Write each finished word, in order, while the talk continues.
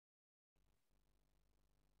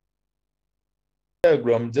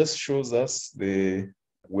diagram just shows us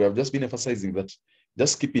we have just been emphasizing that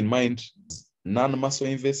just keep in mind non-muscle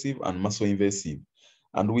invasive and muscle invasive.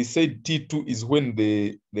 And we said T2 is when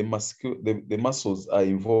the muscles are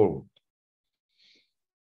involved.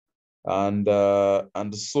 And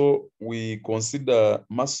so we consider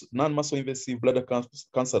non-muscle invasive bladder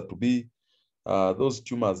cancer to be those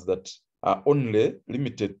tumors that are only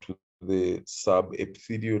limited to the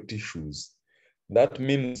subepithelial tissues. That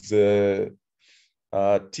means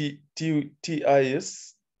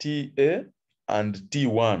TIS, TA, and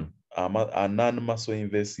T1 are non-muscle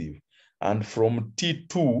invasive. And from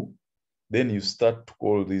T2, then you start to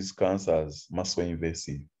call these cancers muscle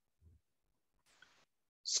invasive.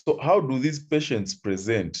 So how do these patients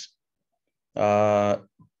present?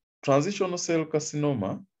 Transitional cell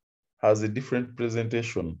carcinoma has a different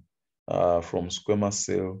presentation from squamous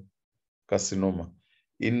cell carcinoma.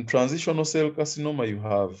 In transitional cell carcinoma, you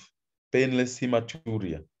have painless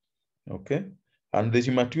hematuria, okay? And the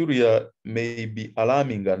hematuria may be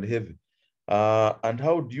alarming and heavy. And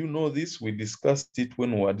how do you know this? We discussed it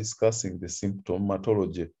when we were discussing the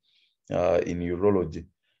symptomatology in urology.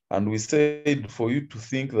 And we said for you to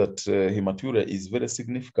think that hematuria is very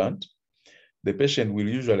significant, the patient will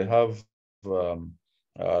usually have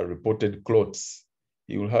reported clots.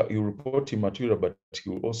 He will report hematuria, but he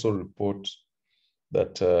will also report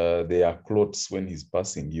that there are clots when he's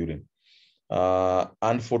passing urine.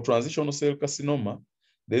 And for transitional cell carcinoma,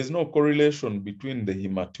 there is no correlation between the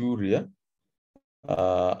hematuria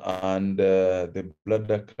and the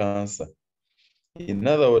bladder cancer. In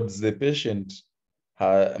other words, the patient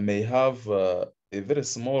may have a very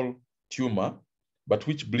small tumor, but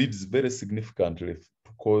which bleeds very significantly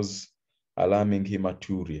to cause alarming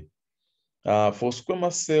hematuria. For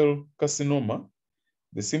squamous cell carcinoma,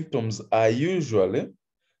 the symptoms are usually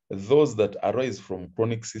those that arise from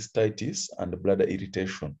chronic cystitis and bladder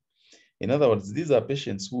irritation. In other words, these are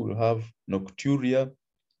patients who will have nocturia.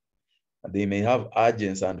 They may have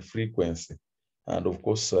urgency and frequency, and of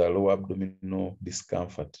course, lower abdominal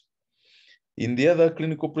discomfort. In the other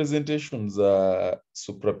clinical presentations,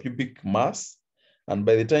 suprapubic mass, and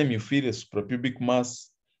by the time you feel a suprapubic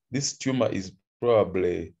mass, this tumor is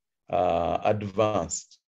probably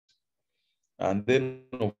advanced. And then,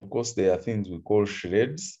 of course, there are things we call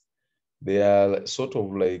shreds. They are sort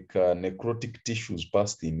of like necrotic tissues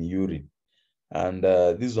passed in urine. And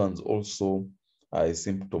these ones also are a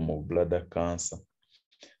symptom of bladder cancer.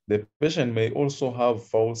 The patient may also have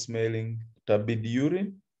foul-smelling turbid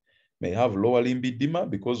urine, may have lower limb edema,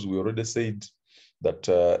 because we already said that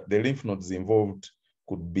the lymph nodes involved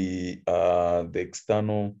could be the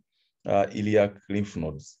external iliac lymph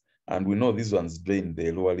nodes. And we know these ones drain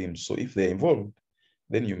the lower limbs. So if they're involved,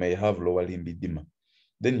 then you may have lower limb edema.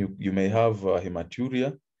 Then you may have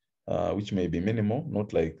hematuria, which may be minimal,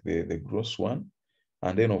 not like the gross one.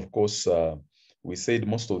 And then, of course, we said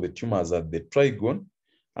most of the tumors are the trigone,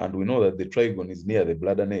 and we know that the trigone is near the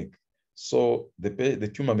bladder neck. So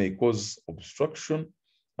the tumor may cause obstruction,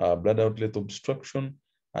 bladder outlet obstruction,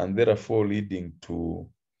 and therefore leading to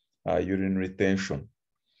urine retention.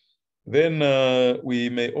 Then we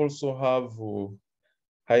may also have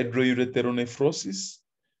hydroureteronephrosis,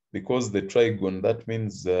 because the trigone, that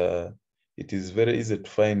means it is very easy to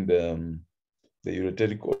find the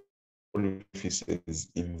ureteric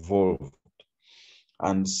orifices involved.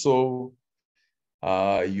 And so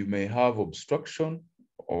you may have obstruction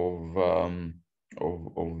of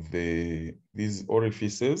these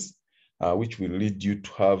orifices, which will lead you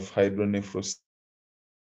to have hydronephrosis.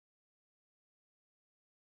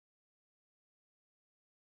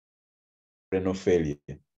 Renal failure.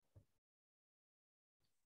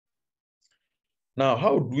 Now,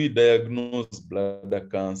 how do we diagnose bladder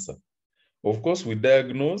cancer? Of course, we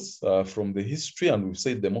diagnose from the history, and we've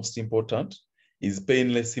said the most important is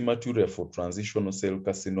painless hematuria for transitional cell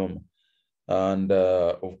carcinoma. And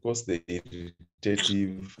of course, the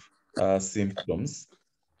irritative symptoms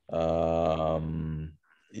in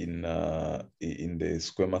the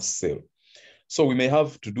squamous cell. So we may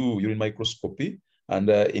have to do urine microscopy, and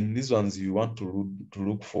in these ones, you want to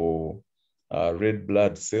look for red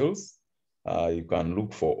blood cells. You can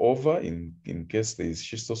look for ova in case there is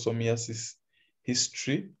schistosomiasis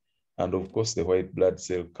history, and of course the white blood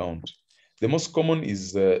cell count. The most common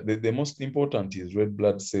is, the most important is red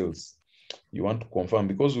blood cells. You want to confirm,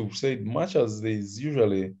 because we've said much as there is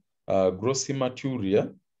usually gross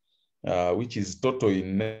hematuria, which is total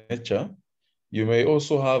in nature, you may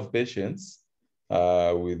also have patients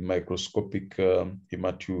with microscopic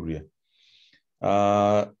hematuria.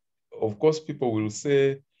 Of course, people will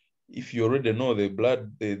say, if you already know the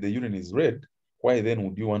urine is red, why then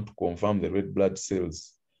would you want to confirm the red blood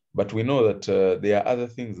cells? But we know that there are other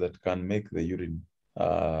things that can make the urine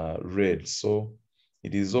red. So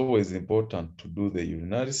it is always important to do the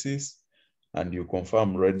urinalysis and you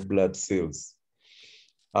confirm red blood cells.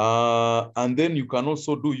 And then you can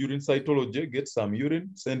also do urine cytology, get some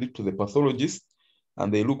urine, send it to the pathologist,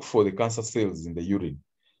 and they look for the cancer cells in the urine.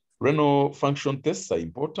 Renal function tests are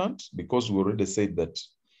important because we already said that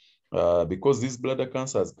because these bladder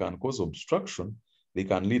cancers can cause obstruction, they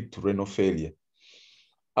can lead to renal failure.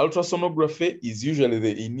 Ultrasonography is usually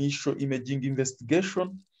the initial imaging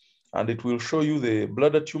investigation, and it will show you the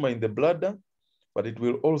bladder tumor in the bladder, but it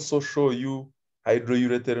will also show you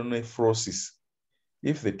hydroureteral nephrosis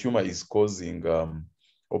if the tumor is causing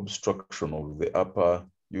obstruction of the upper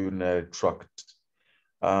urinary tract.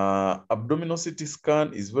 Abdominal CT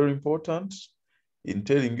scan is very important in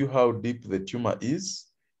telling you how deep the tumor is,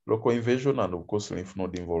 local invasion, and of course lymph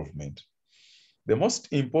node involvement. The most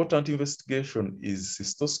important investigation is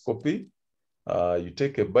cystoscopy. You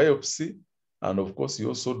take a biopsy, and of course you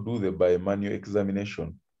also do the bimanual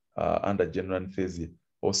examination under general anesthesia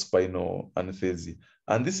or spinal anesthesia.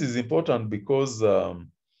 And this is important because the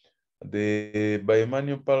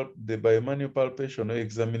bimanual palpation or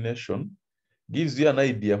examination gives you an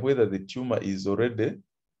idea whether the tumor is already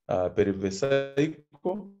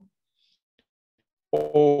perivesical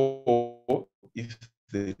or if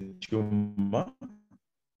the tumor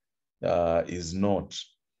is not.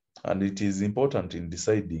 And it is important in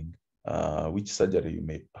deciding which surgery you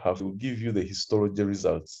may have. To give you the histology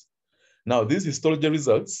results. Now, these histology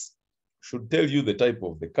results should tell you the type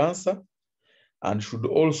of the cancer and should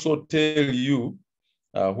also tell you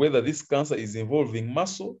whether this cancer is involving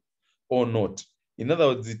muscle or not. In other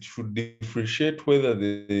words, it should differentiate whether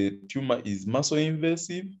the tumor is muscle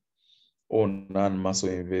invasive or non-muscle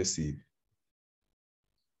invasive.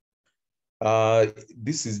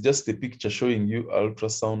 This is just a picture showing you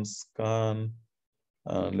ultrasound scan.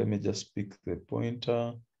 Let me just pick the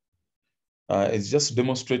pointer. It's just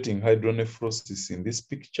demonstrating hydronephrosis in this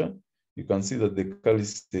picture. You can see that the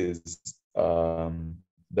calyx is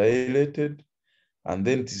dilated, and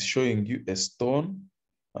then it is showing you a stone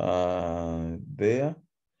there.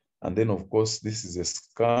 And then, of course, this is a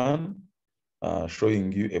scan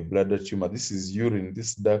showing you a bladder tumor. This is urine,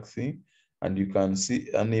 this dark thing, and you can see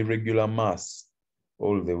an irregular mass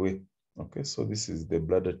all the way. Okay, so this is the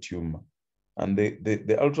bladder tumor. And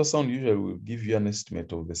the ultrasound usually will give you an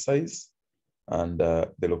estimate of the size and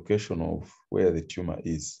the location of where the tumor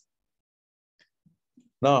is.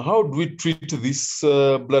 Now, how do we treat this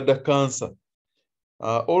bladder cancer?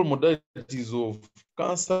 All modalities of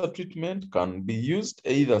cancer treatment can be used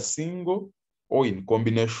either single or in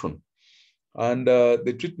combination. And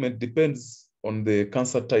the treatment depends on the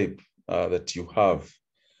cancer type that you have.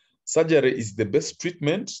 Surgery is the best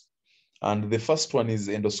treatment. And the first one is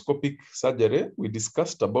endoscopic surgery. We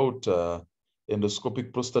discussed about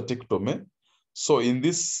endoscopic prostatectomy. So in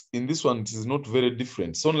this one, it is not very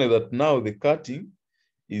different. It's only that now the cutting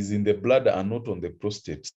is in the bladder and not on the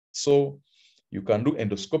prostate. So you can do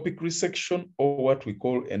endoscopic resection or what we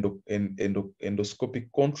call endoscopic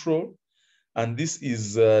control. And this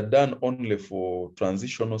is done only for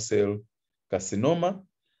transitional cell carcinoma.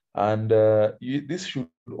 And this should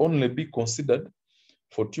only be considered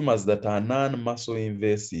for tumors that are non-muscle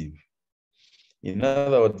invasive. In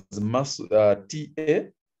other words,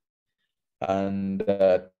 TA and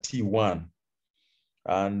T1.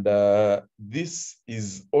 And this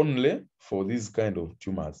is only for these kind of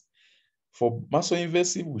tumors. For muscle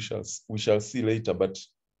invasive, we shall see later, but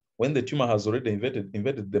when the tumor has already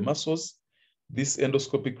invaded the muscles, this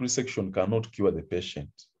endoscopic resection cannot cure the patient.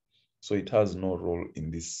 So it has no role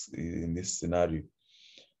in this scenario.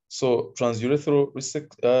 So transurethral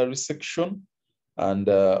resection, and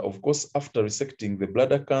of course, after resecting the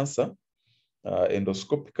bladder cancer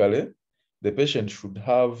endoscopically, the patient should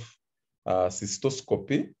have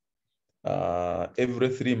cystoscopy every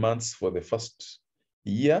 3 months for the first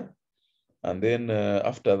year. And then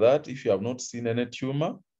after that, if you have not seen any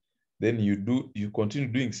tumor, then you continue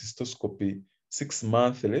doing cystoscopy 6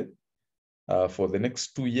 monthly for the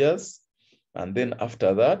next 2 years. And then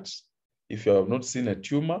after that, if you have not seen a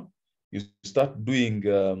tumor, you start doing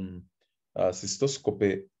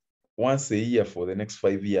cystoscopy once a year for the next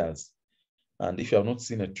 5 years. And if you have not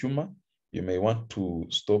seen a tumor, you may want to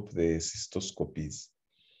stop the cystoscopies.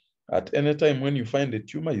 At any time when you find a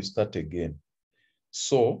tumor, you start again.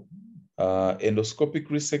 So endoscopic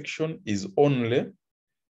resection is only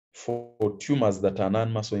for tumors that are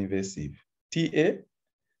non-muscle invasive, TA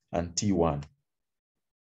and T1.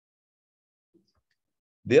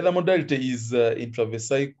 The other modality is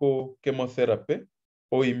intravesical chemotherapy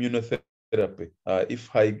or immunotherapy.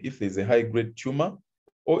 If there's a high-grade tumor,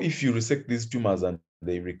 or if you resect these tumors and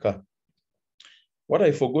they recur. What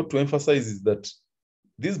I forgot to emphasize is that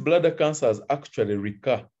these bladder cancers actually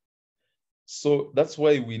recur. So that's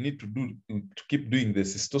why we need to keep doing the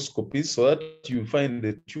cystoscopies so that you find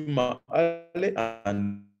the tumor early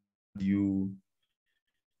and you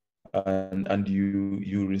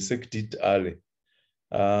resect it early.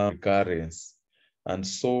 Recurrence. And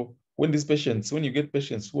so when you get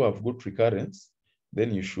patients who have got recurrence,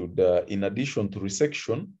 then you should, in addition to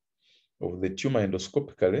resection of the tumor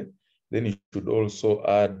endoscopically, then you should also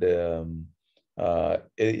add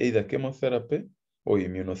either chemotherapy or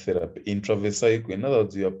immunotherapy, intravesical. In other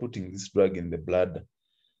words, you are putting this drug in the bladder.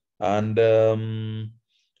 And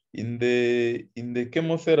in the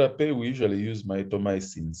chemotherapy, we usually use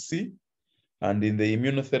mitomycin C, and in the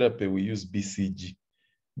immunotherapy, we use BCG.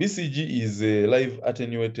 BCG is a live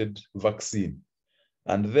attenuated vaccine,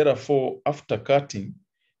 and therefore, after cutting,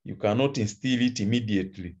 you cannot instill it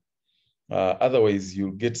immediately. Otherwise,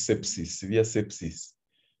 you'll get sepsis, severe sepsis.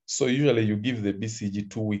 So usually you give the BCG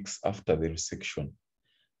 2 weeks after the resection.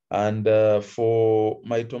 And for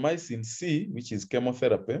mitomycin C, which is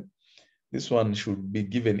chemotherapy, this one should be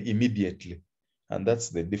given immediately. And that's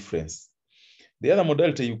the difference. The other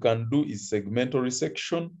modality you can do is segmental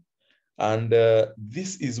resection. And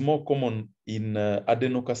this is more common in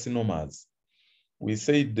adenocarcinomas. We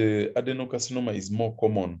say the adenocarcinoma is more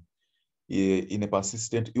common in a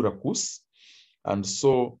persistent urachus. And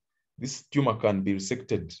so this tumor can be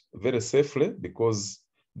resected very safely because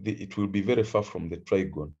it will be very far from the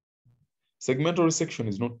trigone. Segmental resection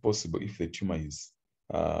is not possible if the tumor is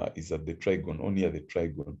at the trigone or near the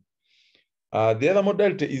trigone. The other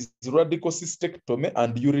modality is radical cystectomy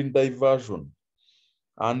and urine diversion.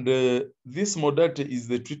 And this modality is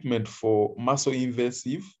the treatment for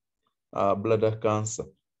muscle-invasive bladder cancer.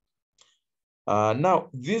 Now,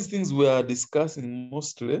 these things we are discussing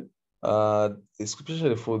mostly,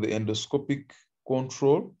 especially for the endoscopic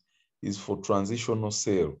control, is for transitional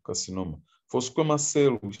cell carcinoma. For squamous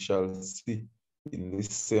cell, we shall see in this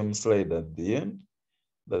same slide at the end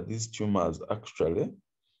that these tumors actually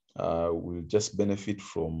will just benefit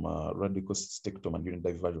from radical cystectomy and urine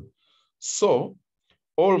diversion. So,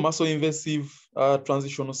 all muscle-invasive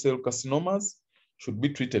transitional cell carcinomas should be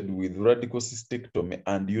treated with radical cystectomy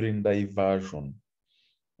and urine diversion.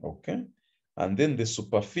 Okay, and then the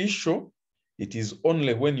superficial, it is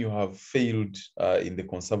only when you have failed in the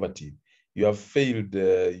conservative. You have failed,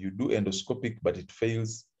 you do endoscopic, but it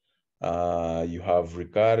fails. You have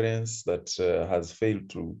recurrence that has failed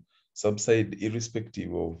to subside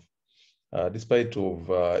irrespective of, despite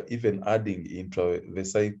of even adding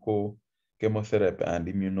intravesical chemotherapy and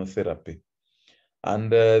immunotherapy.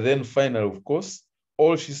 And then finally, of course,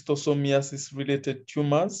 all schistosomiasis-related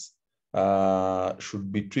tumors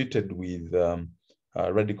should be treated with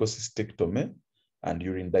radical cystectomy and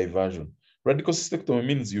urine diversion. Radical cystectomy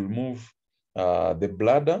means you remove the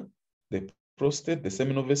bladder, the prostate, the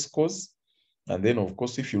seminal vesicles, and then, of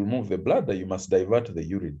course, if you remove the bladder, you must divert the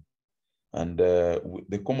urine. And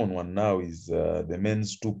the common one now is the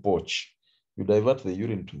men's 2 pouch. You divert the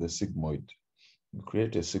urine to the sigmoid. You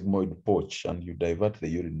create a sigmoid pouch and you divert the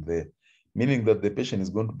urine there, meaning that the patient is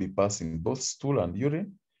going to be passing both stool and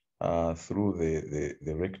urine through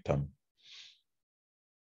the rectum.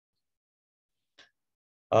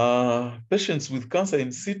 Patients with cancer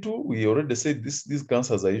in situ, we already said these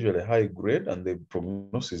cancers are usually high grade and the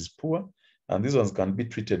prognosis is poor. And these ones can be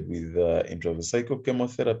treated with intravesical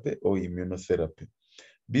chemotherapy or immunotherapy.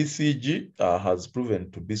 BCG has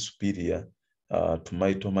proven to be superior to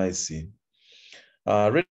mitomycin.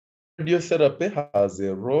 Radiotherapy has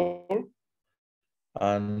a role,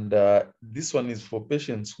 and this one is for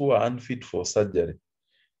patients who are unfit for surgery.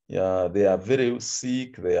 Yeah, they are very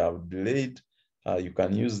sick, they are delayed. You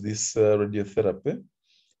can use this radiotherapy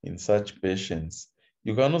in such patients.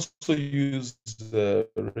 You can also use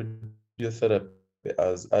radiotherapy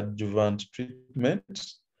as adjuvant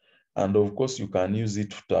treatment, and of course, you can use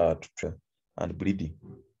it to treat and bleeding.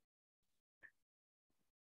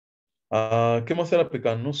 Chemotherapy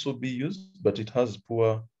can also be used, but it has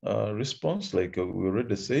poor response, like we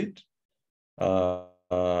already said.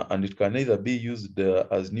 And it can either be used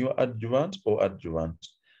as neoadjuvant or adjuvant.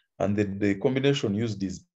 And the combination used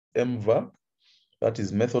is MVAC, that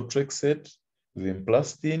is methotrexate,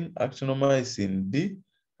 vinblastine, actinomycin D,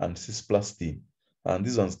 and cisplatin. And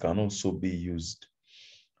these ones can also be used.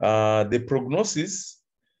 The prognosis,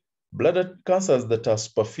 bladder cancers that are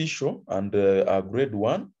superficial and are grade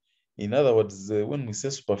 1. In other words, when we say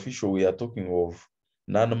superficial, we are talking of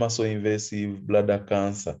non-muscle invasive bladder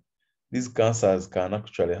cancer. These cancers can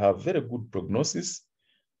actually have very good prognosis,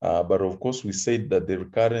 but of course we said that the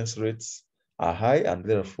recurrence rates are high, and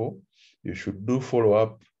therefore you should do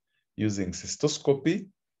follow-up using cystoscopy.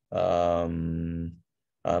 And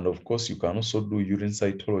of course you can also do urine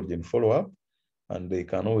cytology and follow-up, and they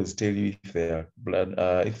can always tell you if there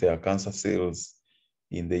are if there are cancer cells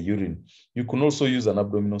in the urine. You can also use an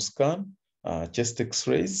abdominal scan, chest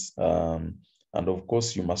x-rays, and of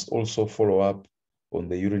course you must also follow up on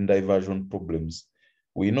the urine diversion problems.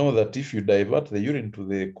 We know that if you divert the urine to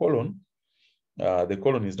the colon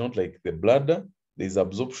is not like the bladder. There's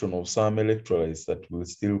absorption of some electrolytes that will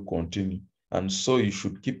still continue. And so you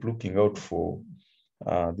should keep looking out for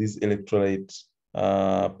these electrolyte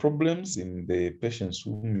problems in the patients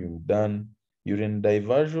whom you've done urine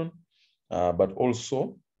diversion, but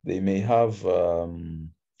also they may have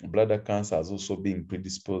bladder cancer as also being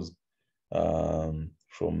predisposed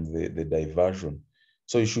from the diversion.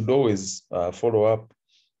 So you should always follow up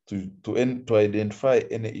to identify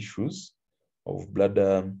any issues of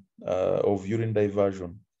bladder, of urine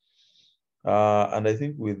diversion. And I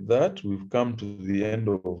think with that, we've come to the end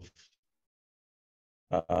of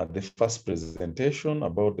the first presentation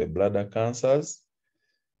about the bladder cancers.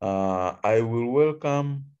 I will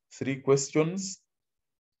welcome 3 questions.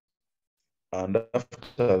 And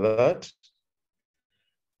after that,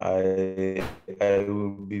 I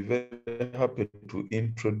will be very happy to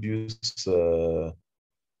introduce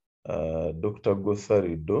Dr.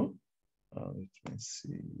 Gotharido. Let me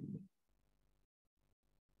see.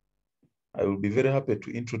 I will be very happy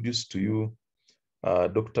to introduce to you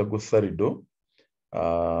Dr. Gotharido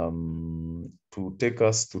to take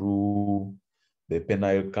us through the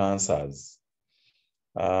penile cancers.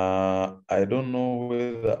 I don't know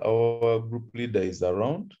whether our group leader is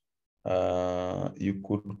around. You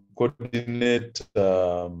could coordinate.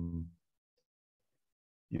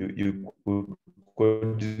 You could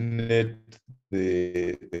coordinate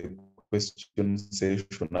the question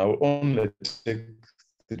session. I will only take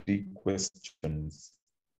 3 questions.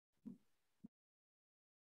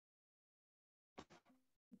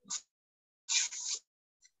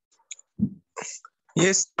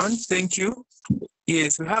 Yes, and thank you.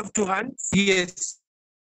 Yes, we have 2 hands. Yes.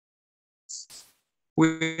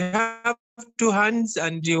 We have 2 hands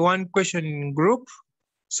and 1 question in group.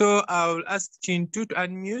 So I'll ask Chintu to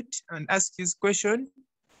unmute and ask his question.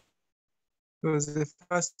 He was the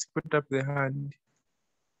first to put up the hand.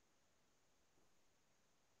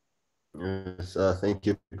 Yes, thank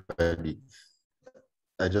you, Paddy.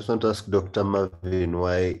 I just want to ask Dr. Marvin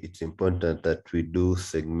why it's important that we do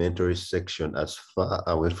segmentary section as far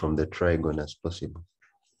away from the trigone as possible.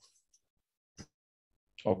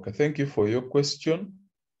 Okay, thank you for your question.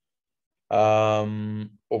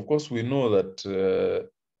 Of course, we know that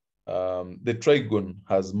the trigone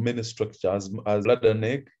has many structures, as bladder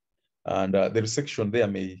neck, and the resection there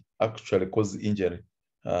may actually cause injury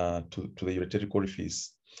to the ureteric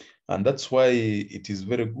orifice. And that's why it is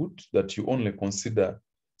very good that you only consider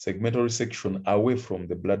segmental resection away from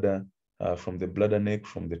the bladder neck,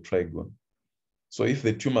 from the trigone. So if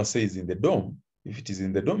the tumor says in the dome, if it is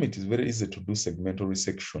in the dome, it is very easy to do segmental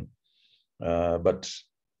resection. But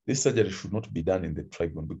this surgery should not be done in the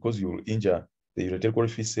trigone because you will injure the ureteric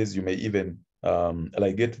orifices. You may even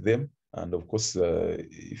ligate them. And of course,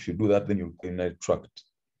 if you do that, then you'll urinary tract.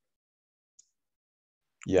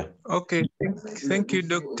 Yeah. Okay, thank you,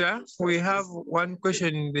 doctor. We have 1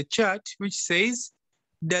 question in the chat which says,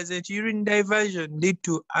 doesn't urine diversion lead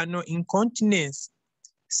to anal incontinence?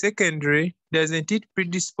 Secondary, doesn't it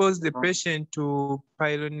predispose the patient to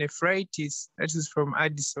pyelonephritis? That is from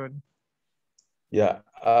Addison. Yeah,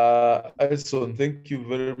 Addison, thank you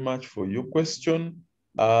very much for your question.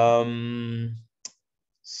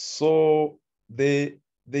 So there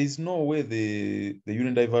is no way the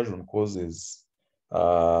urine diversion causes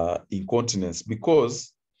incontinence,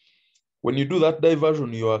 because when you do that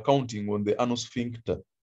diversion, you are counting on the anal sphincter,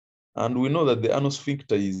 and we know that the anal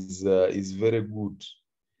sphincter is very good.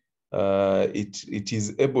 It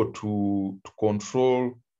is able to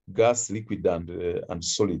control gas, liquid, and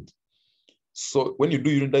solid. So when you do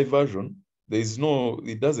urine diversion,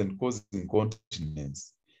 it doesn't cause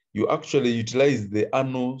incontinence. You actually utilize the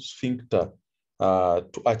anal sphincter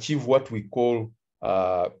to achieve what we call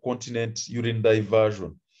continent urine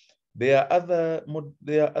diversion. There are other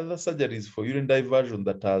surgeries for urine diversion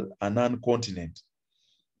that are non-continent,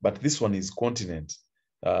 but this one is continent,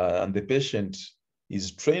 and the patient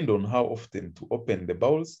is trained on how often to open the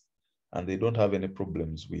bowels, and they don't have any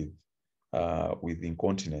problems with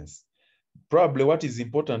incontinence. Probably what is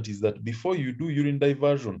important is that before you do urine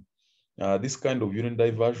diversion, this kind of urine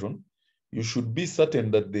diversion, you should be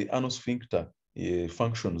certain that the anal sphincter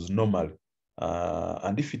functions normally.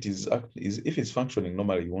 And if it's functioning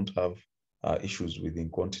normally, you won't have issues with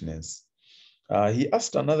incontinence. He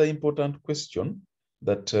asked another important question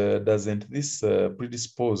that doesn't this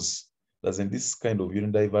kind of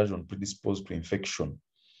urine diversion predispose to infection?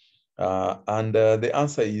 And the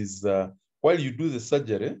answer is, while you do the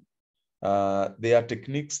surgery, there are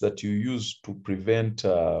techniques that you use to prevent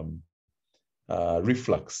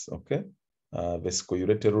reflux, okay?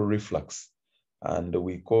 Vesicoureteral reflux. And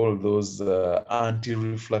we call those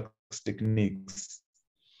anti-reflux techniques.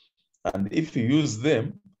 And if you use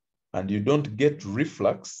them and you don't get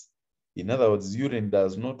reflux, in other words, urine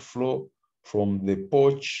does not flow from the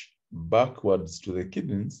pouch backwards to the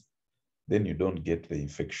kidneys, then you don't get the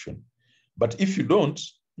infection. But if you don't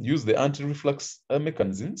use the anti-reflux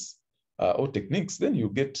mechanisms or techniques, then you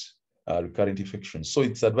get recurrent infections. So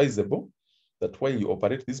it's advisable that while you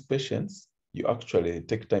operate these patients, you actually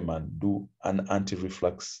take time and do an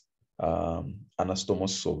anti-reflux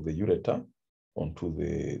anastomosis of the ureter onto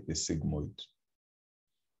the sigmoid.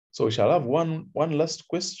 So we shall have one last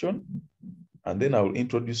question, and then I will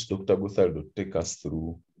introduce Dr. Gothaldo to take us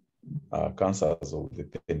through cancers of the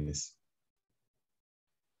penis.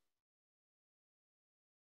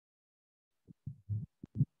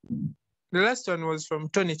 The last one was from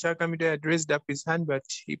Tony Chakamide, had raised up his hand, but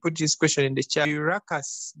he put his question in the chat.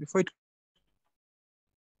 Urachus, before it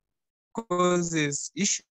causes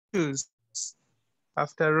issues,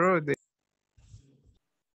 after all,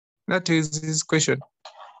 that is his question.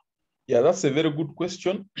 Yeah, that's a very good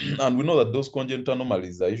question. And we know that those congenital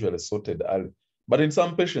anomalies are usually sorted early. But in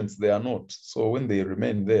some patients, they are not. So when they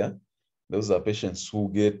remain there, those are patients who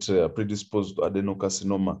get predisposed to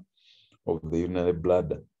adenocarcinoma of the urinary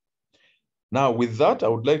bladder. Now, with that, I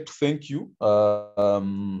would like to thank you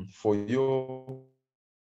for your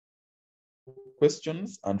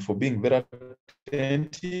questions and for being very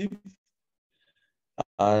attentive.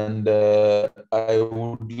 And I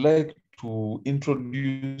would like to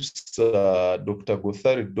introduce Dr.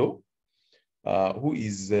 Gothaldo, who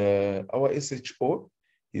is our SHO.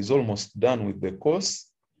 He's almost done with the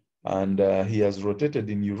course, and he has rotated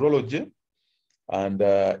in urology, and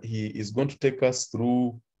he is going to take us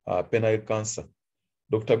through penile cancer.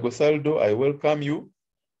 Dr. Gothaldo, I welcome you,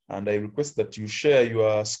 and I request that you share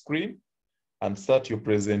your screen and start your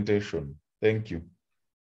presentation. Thank you.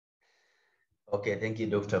 Okay, thank you,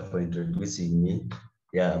 Doctor, for introducing me.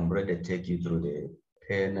 Yeah, I'm ready to take you through the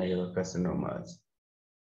penile carcinomas.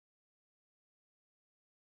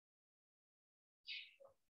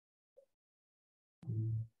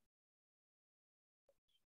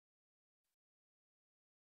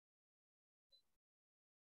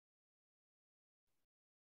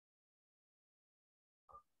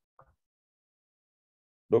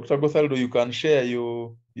 Dr. Gothaldo, you can share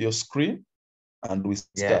your screen and we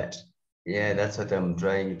start. Yeah, that's what I'm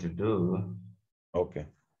trying to do. Okay.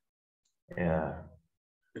 Yeah.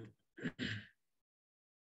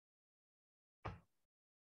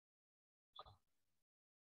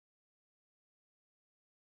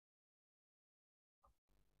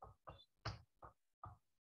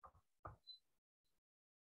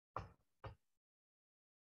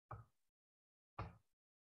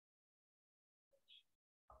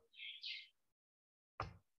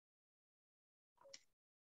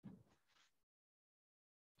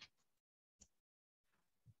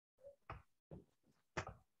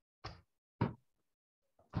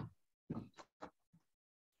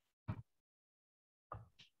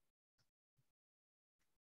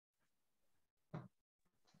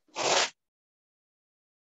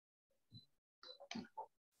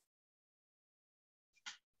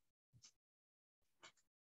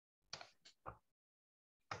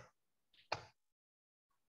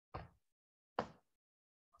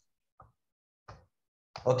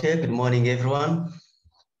 Okay, good morning, everyone.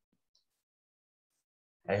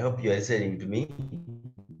 I hope you are listening to me.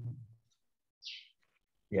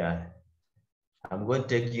 Yeah, I'm going to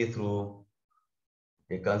take you through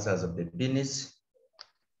the cancers of the penis.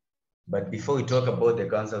 But before we talk about the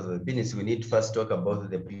cancers of the penis, we need to first talk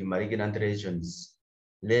about the premalignant lesions.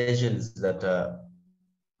 Lesions that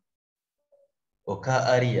occur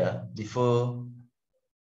earlier before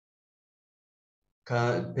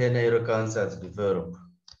penile cancers develop.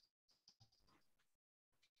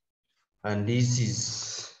 And this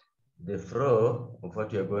is the flow of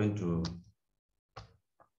what you're going to.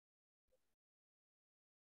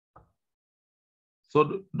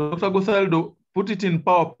 So, Dr. Gothaldo, put it in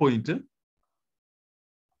PowerPoint. Eh?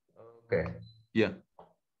 Okay. Yeah.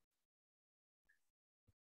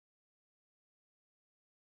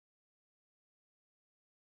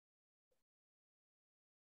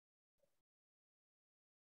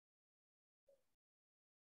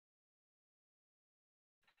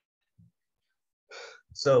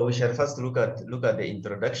 So we shall first look at the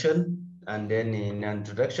introduction, and then in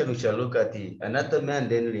introduction we shall look at the anatomy and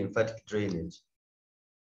then lymphatic drainage.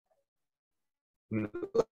 We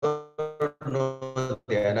all know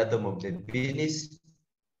the anatomy of the penis.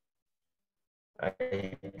 I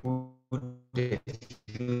put a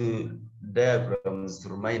few diagrams to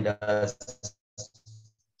remind us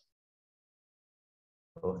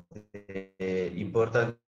of the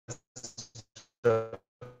important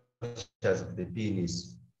structures of the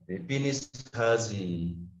penis. The penis has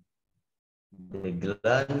the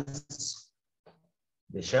glands,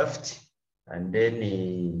 the shaft, and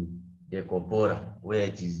then the corpora, where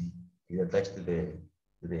it is attached to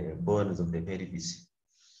the bones of the pelvis.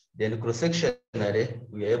 Then cross-sectionally,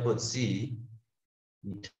 we are able to see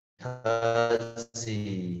it has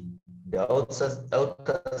the outer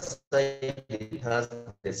side, it has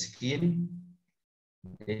the skin,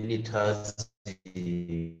 then it has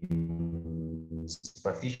the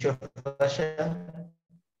superficial fascia,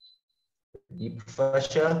 deep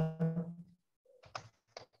fascia,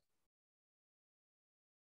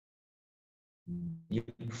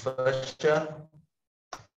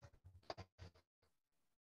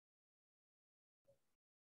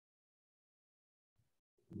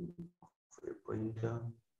 pointer.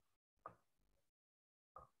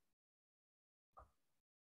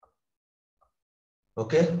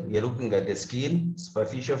 Okay, we are looking at the skin,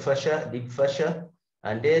 superficial fascia, deep fascia,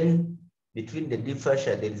 and then between the deep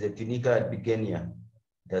fascia, there is a tunica albigenia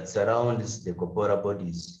that surrounds the corporal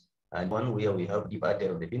bodies. And one where we have deep artery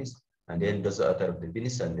of the penis, and then dorsal artery of the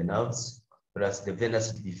penis and the nerves, plus the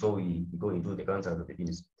venous before we go into the cancer of the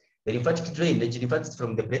penis. The lymphatic drainage, lymphatics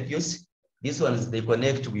from the prepuce, these ones, they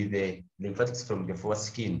connect with the lymphatics from the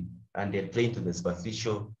foreskin, and they drain to the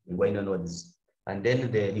superficial inguinal nodes. And then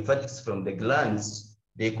the lymphatics from the glands,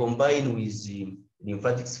 they combine with the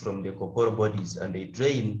lymphatics from the corporal bodies, and they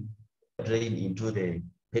drain into the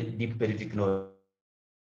deep pelvic node.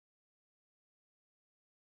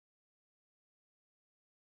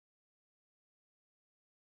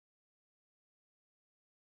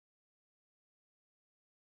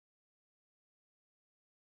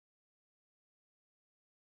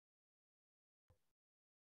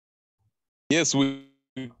 Yes, we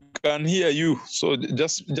can hear you. So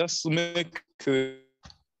just make.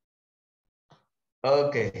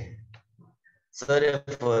 Okay. Sorry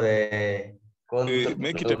for the.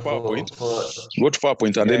 Make it a PowerPoint. Go to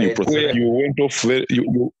PowerPoint and then you proceed. You went off.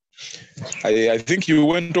 I think you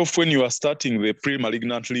went off when you were starting the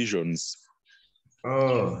pre-malignant lesions.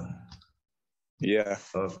 Oh. Yeah.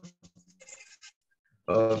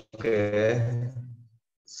 Okay.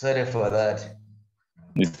 Sorry for that.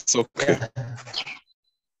 It's okay.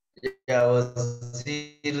 Yeah, I was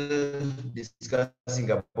still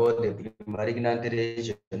discussing about the malignant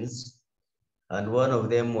lesions, and one of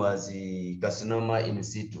them was the carcinoma in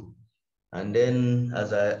situ. And then,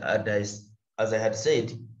 as I had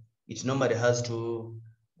said, it normally has two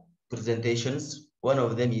presentations. One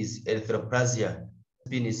of them is erythroplasia,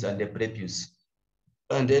 penis and the prepuce.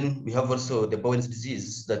 And then we have also the Bowen's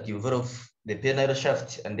disease that involve the penile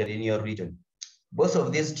shaft and the perineal region. Both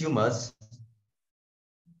of these tumors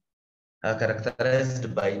are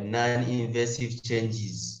characterized by non-invasive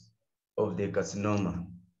changes of the carcinoma.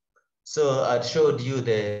 So I showed you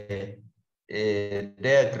the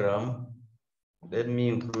diagram. Let me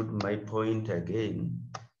include my point again.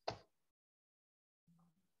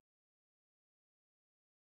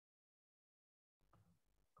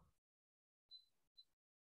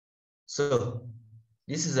 So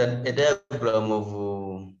this is a diagram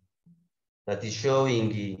of that is showing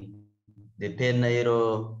the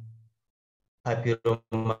penile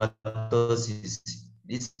papillomatosis.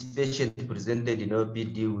 This patient presented in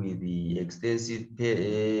OPD with the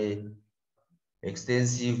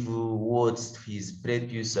extensive warts to his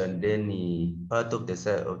prepuce and then part of the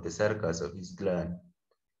sulcus of his gland.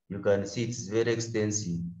 You can see it's very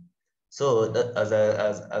extensive. So that, as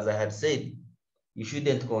I had said, you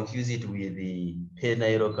shouldn't confuse it with the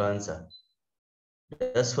penile cancer.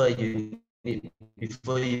 That's why you need,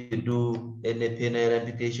 before you do any penile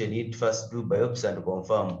amputation, you need to first do biopsy and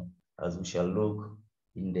confirm, as we shall look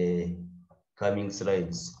in the coming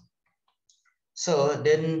slides. So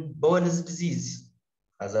then Bowen's disease,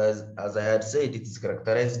 as I had said, it is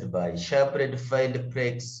characterized by sharply defined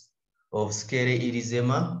plaques of scaly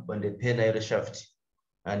erythema on the penile shaft.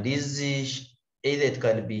 And these either it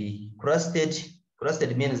can be crusted.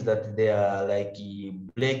 Crusted means that they are like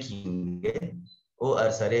breaking or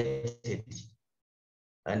ulcerated.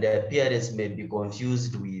 And the appearance may be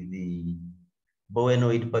confused with the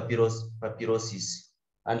Bowenoid papyrosis.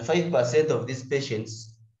 And 5% of these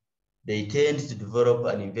patients they tend to develop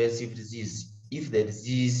an invasive disease if the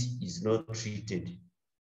disease is not treated.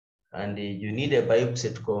 And you need a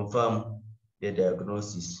biopsy to confirm the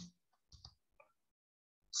diagnosis.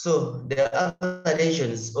 So there are other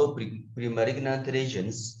lesions or premalignant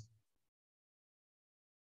lesions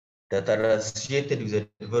that are associated with the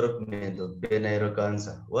development of penile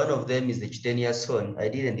cancer. One of them is the cutaneous horn. I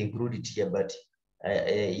didn't include it here, but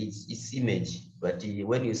it's image. But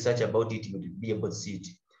when you search about it, you'll be able to see it.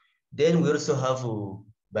 Then we also have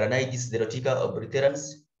Baranitis xerotica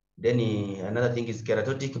obliterans. Then another thing is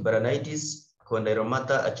keratotic Baranitis,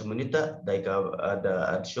 condylomata acuminata, like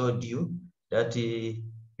I showed you, that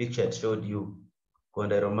picture I showed you,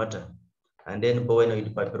 condylomata. And then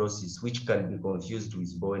Bowenoid papyrosis, which can be confused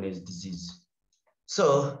with Bowenoid disease.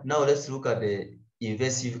 So now let's look at the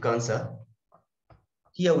invasive cancer.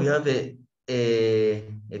 Here we have a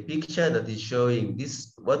picture that is showing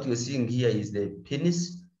this. What you're seeing here is the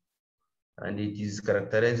penis, and it is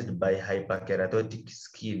characterized by hyperkeratotic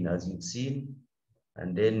skin, as you've seen.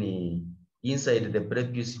 And then inside the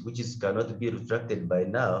prepuce, which cannot be retracted by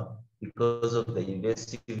now because of the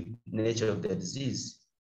invasive nature of the disease.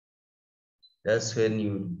 That's when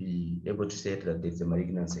you'll be able to say that there's a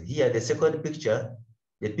malignancy. Here, the second picture,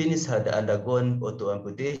 the penis had undergone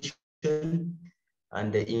autoamputation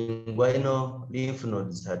and the inguinal lymph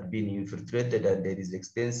nodes had been infiltrated, and there is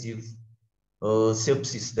extensive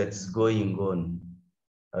sepsis that's going on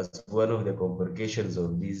as one of the complications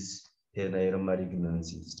of these penile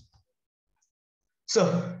malignancies.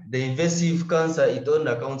 So the invasive cancer, it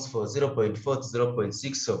only accounts for 0.4 to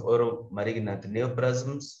 0.6 of all malignant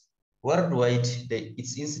neoplasms. Worldwide,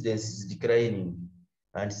 its incidence is declining,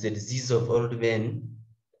 and it's a disease of old men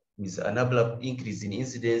with an abrupt increase in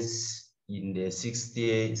incidence in the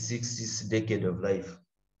 60th decade of life.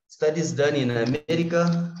 Studies done in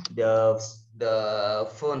America, they have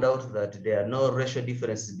found out that there are no racial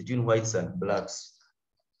differences between whites and blacks.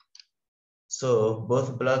 So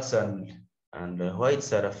both blacks and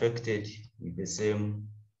whites are affected with the same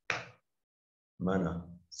manner.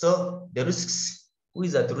 So the risks, who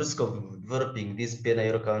is at risk of developing this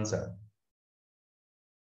penile cancer?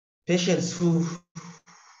 Patients who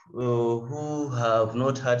have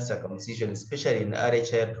not had circumcision, especially in early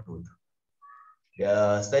childhood.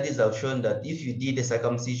 The studies have shown that if you did a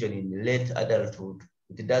circumcision in late adulthood,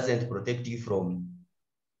 it doesn't protect you from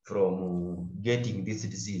getting this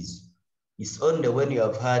disease. It's only when you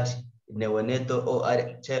have had neonatal or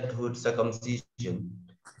childhood circumcision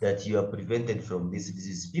that you are prevented from this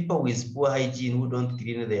disease. People with poor hygiene who don't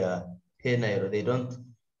clean their penile, they don't,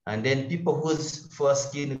 and then people whose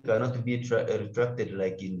foreskin cannot be retracted,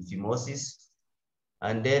 like in phimosis,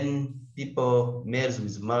 and then people, males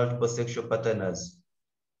with multiple sexual partners.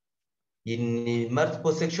 In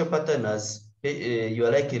multiple sexual partners, you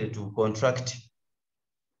are likely to contract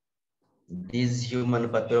these human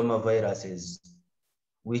papillomaviruses,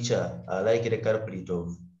 which are likely the culprit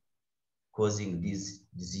of causing these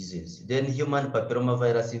diseases. Then human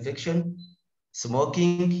papillomavirus infection,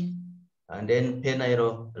 smoking, and then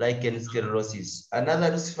penile lichen sclerosis.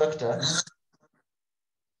 Another risk factor.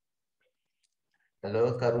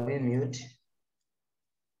 Hello, can we mute?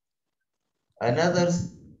 Another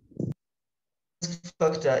risk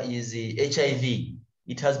factor is HIV.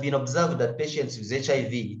 It has been observed that patients with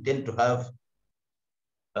HIV tend to have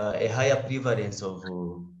a higher prevalence of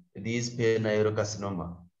these penile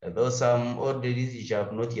carcinoma. Though some old research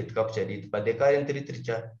have not yet captured it, but the current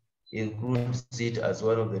literature includes it as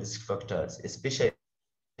one of the risk factors, especially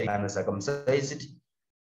uncircumcised,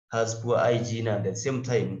 has poor hygiene, and at the same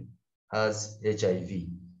time has HIV.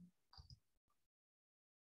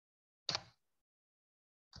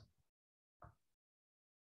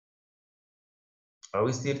 Are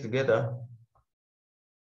we still together?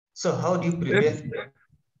 So how do you prevent?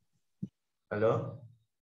 Hello?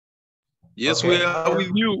 Yes, okay. we are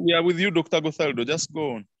with you. We are with you, Dr. Gothaldo. Just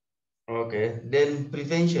go on. Okay, then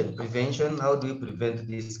prevention. Prevention, how do we prevent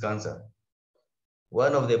this cancer?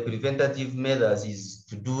 One of the preventative measures is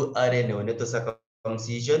to do early neonatal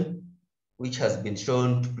circumcision, which has been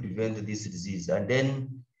shown to prevent this disease. And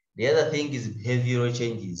then the other thing is behavioral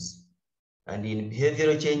changes. And in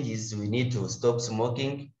behavioral changes, we need to stop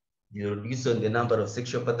smoking. You reduce on the number of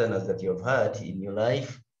sexual partners that you have had in your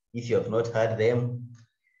life, if you have not had them.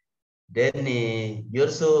 Then you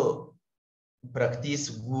also practice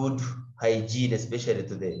good hygiene, especially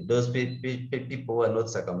to those people who are not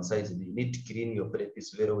circumcised. You need to clean your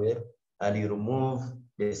prepuce very well, and you remove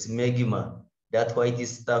the smegma, that white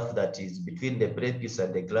stuff that is between the prepuce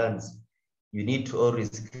and the glands. You need to always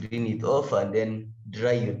clean it off and then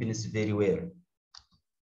dry your penis very well.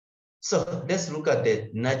 So let's look at the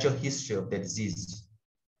natural history of the disease.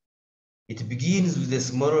 It begins with a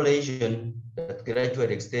small lesion that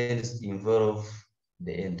gradually extends to involve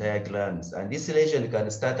the entire glands. And this lesion can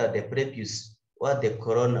start at the prepuce or the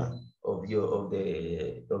corona of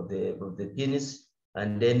the penis,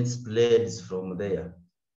 and then spreads from there.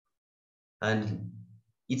 And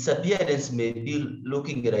its appearance may be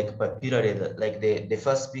looking like papillary, like the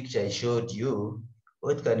first picture I showed you,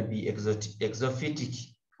 or it can be exophytic,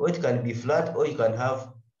 or it can be flat, or you can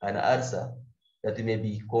have an ulcer that may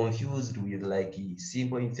be confused with like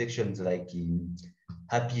simple infections like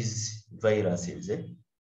herpes viruses.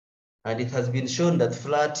 And it has been shown that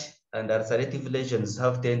flat and ulcerative lesions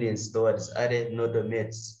have tendency towards other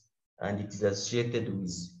nodomates, and it is associated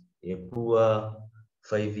with a poor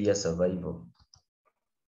 5-year survival.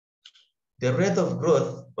 The rate of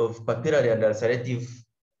growth of papillary and ulcerative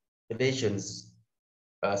lesions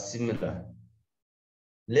are similar.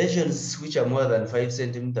 Lesions which are more than 5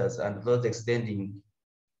 centimeters and those extending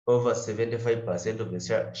over 75% of the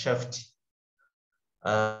shaft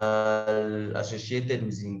are associated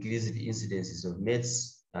with increased incidences of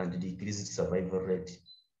METs and decreased survival rate.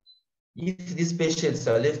 If these patients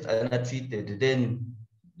are left untreated, then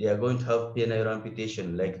they are going to have penile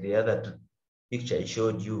amputation, like the other picture I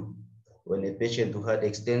showed you, when a patient who had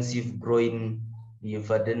extensive groin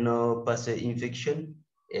lymphadenal parcel infection,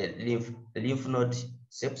 lymph node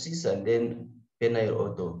sepsis, and then penile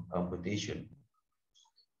auto amputation.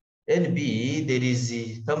 And B, there is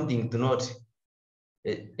something to note,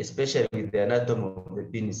 especially with the anatomy of the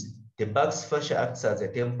penis. The Barks fascia acts as a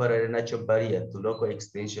temporary natural barrier to local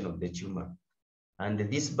extension of the tumor. And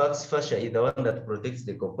this Barks fascia is the one that protects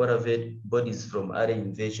the corporal bodies from other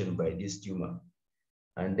invasion by this tumor.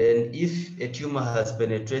 And then if a tumor has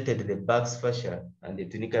penetrated the Barks fascia and the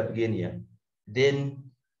tunica beginia,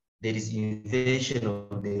 then there is invasion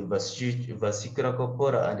of the vesicular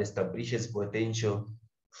corpora and establishes potential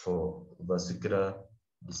for vesicular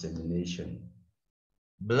dissemination.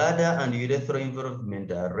 Bladder and urethral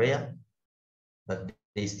involvement are rare, but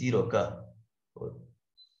they still occur.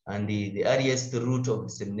 And the earliest route of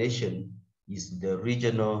dissemination is the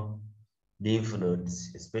regional lymph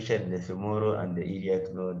nodes, especially the femoral and the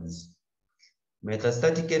iliac nodes.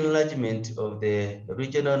 Metastatic enlargement of the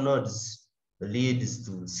regional nodes leads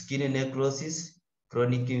to skin necrosis,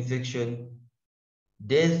 chronic infection,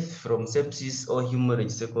 death from sepsis or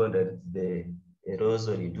hemorrhage secondary to the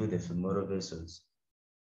erosion into the femoral vessels.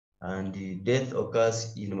 And the death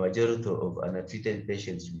occurs in majority of untreated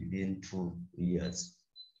patients within 2 years.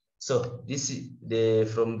 So this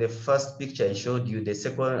is from the first picture I showed you. The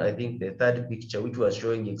second, I think the third picture, which was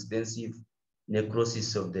showing extensive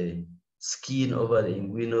necrosis of the skin over the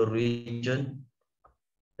inguinal region.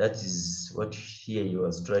 That is what here he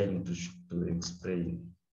was trying to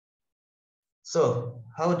explain. So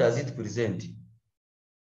how does it present?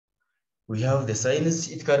 We have the signs.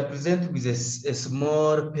 It can present with a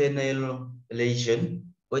small penile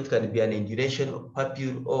lesion, or it can be an induration of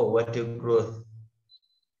papule or water growth.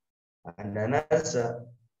 And an ulcer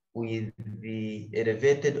with the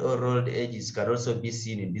elevated or rolled edges can also be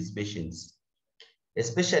seen in these patients,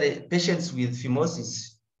 especially patients with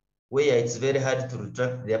phimosis, where it's very hard to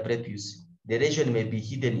retract their prepuce. The lesion may be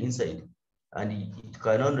hidden inside, and it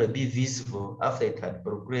can only be visible after it had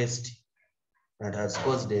progressed and has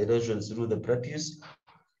caused the erosion through the prepuce,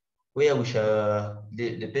 where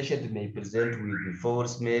the patient may present with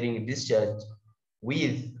foul-smelling discharge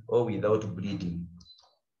with or without bleeding.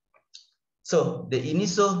 So the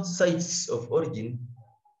initial sites of origin,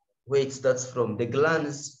 where it starts from the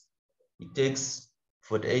glands, it takes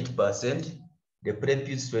 48%, the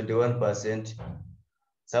prepuce 21%.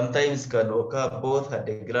 Sometimes can occur both at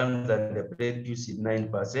the glands and the prepuce in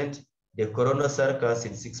 9%, the coronal sulcus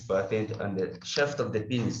in 6%, and the shaft of the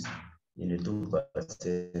penis in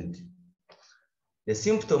 2%. The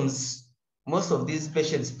symptoms, most of these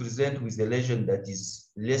patients present with a lesion that is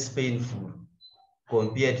less painful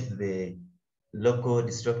compared to the local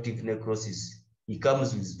destructive necrosis. He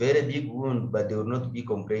comes with very big wound, but they will not be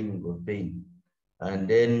complaining of pain. And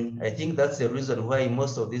then I think that's the reason why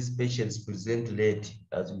most of these patients present late,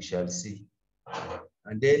 as we shall see.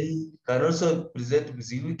 And then can also present with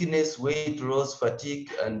weakness, weight loss, fatigue,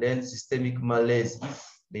 and then systemic malaise if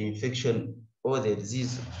the infection or the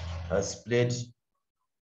disease has spread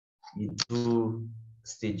into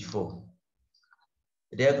stage 4.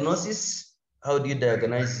 Diagnosis: how do you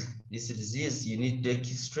diagnose this disease? You need to take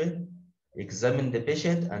history, examine the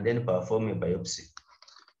patient, and then perform a biopsy.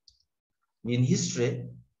 In history,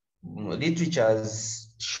 literature has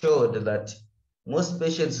showed that most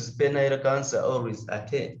patients with penile cancer always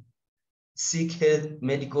attain seek health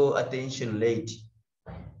medical attention late.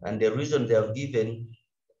 And the reason they have given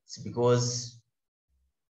is because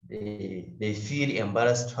they feel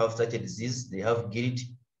embarrassed to have such a disease. They have guilt,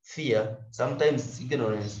 fear, sometimes it's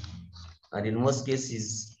ignorance. And in most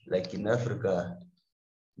cases, like in Africa,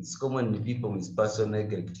 it's common in people with personal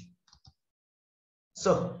neglect.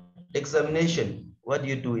 So, examination, what do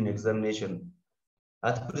you do in examination?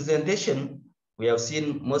 At presentation, we have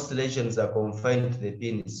seen most lesions are confined to the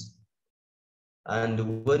penis.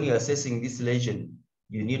 And when you're assessing this lesion,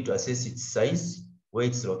 you need to assess its size, where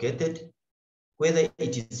it's located, whether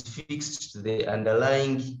it is fixed to the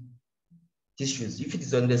underlying tissues. If it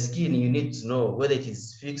is on the skin, you need to know whether it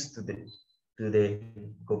is fixed to the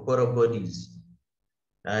corporal bodies,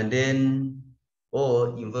 and then,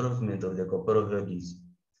 or involvement of the corporal bodies.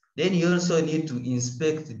 Then you also need to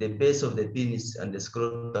inspect the base of the penis and the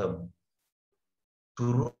scrotum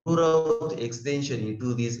to rule out extension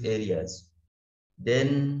into these areas.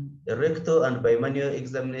 Then the rectal and bimanual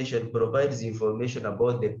examination provides information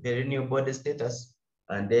about the perineal body status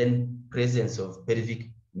and then presence of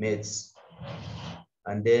pelvic mates.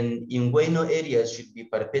 And then inguinal areas should be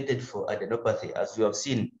palpated for adenopathy. As we have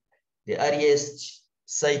seen, the earliest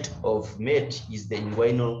site of mate is the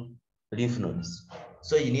inguinal lymph nodes.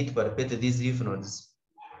 So you need to palpate these lymph nodes,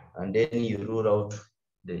 and then you rule out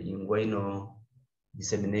the inguinal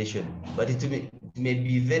dissemination. But it may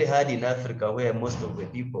be very hard in Africa, where most of the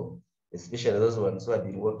people, especially those ones who have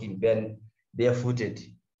been walking barefooted,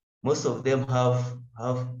 most of them have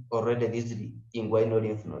already these inguinal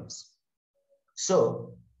lymph nodes.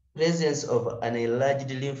 So, presence of an enlarged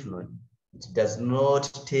lymph node, it does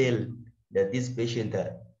not tell that this patient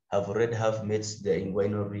have already met the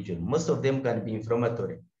inguinal region. Most of them can be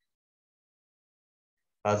inflammatory,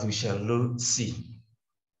 as we shall see.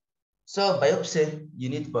 So biopsy, you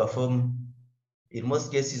need to perform, in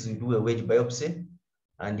most cases, we do a wedge biopsy,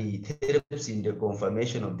 and it helps in the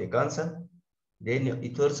confirmation of the cancer. Then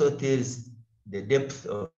it also tells the depth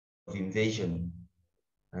of invasion,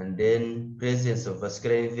 and then presence of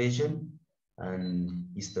vascular invasion and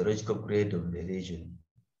histological grade of the lesion.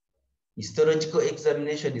 Histological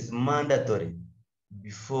examination is mandatory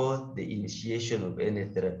before the initiation of any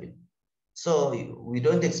therapy. So we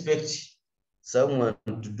don't expect someone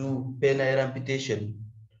to do penile amputation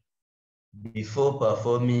before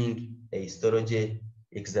performing a histology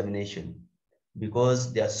examination,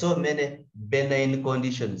 because there are so many benign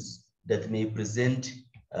conditions that may present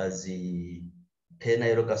as a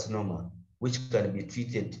penile carcinoma, which can be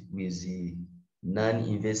treated with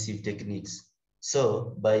non-invasive techniques.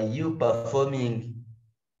 So by you performing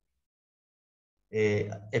a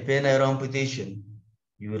penile amputation,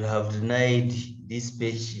 you will have denied this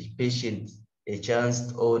patient a chance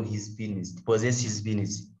to own his penis, to possess his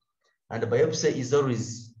penis. And biopsy is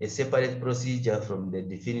always a separate procedure from the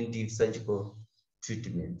definitive surgical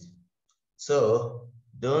treatment. So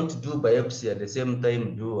don't do biopsy at the same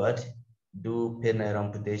time do what? Do penile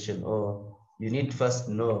amputation, or you need to first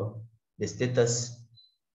know the status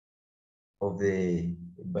of the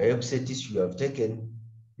biopsy tissue you have taken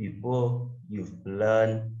before you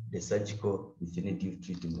plan the surgical definitive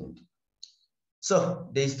treatment. So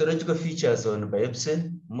the histological features on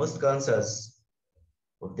biopsy, most cancers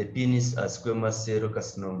of the penis are squamous cell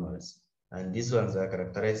carcinomas, and these ones are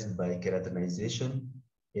characterized by keratinization,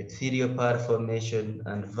 epithelial pore formation,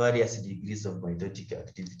 and various degrees of mitotic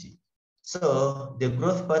activity. So the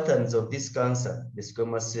growth patterns of this cancer, the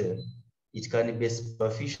squamous cell, it can be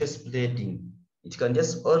superficial spreading. It can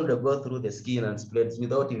just only go through the skin and spread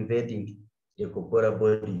without invading the corporal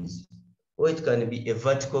bodies. Or it can be a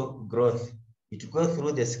vertical growth. It goes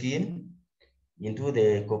through the skin into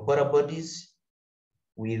the corporal bodies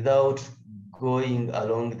without going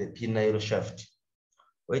along the penile shaft.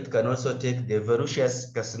 Or it can also take the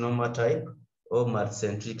verrucous carcinoma type or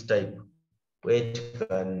multicentric type, where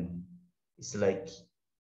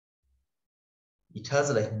it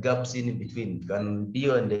has like gaps in between. It can be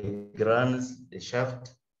on the glands, the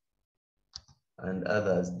shaft, and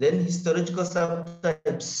others. Then histological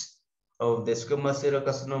subtypes of the squamous cell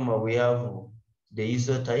carcinoma, we have the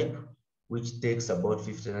usual type, which takes about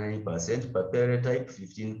 59%, papillary type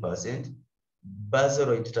 15%,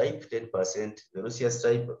 basaloid type 10%, verrucous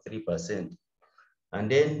type 3%.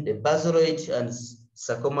 And then the basaloid and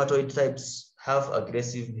sarcomatoid types have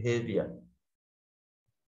aggressive behavior.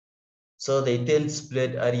 So they tend to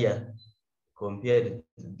spread area compared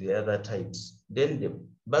to the other types. Then the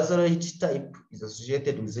basaloid type is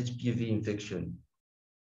associated with HPV infection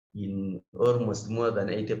in almost more than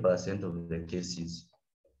 80% of the cases.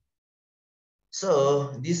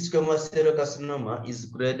 So this squamous cell carcinoma is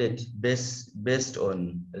graded based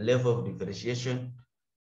on level of differentiation,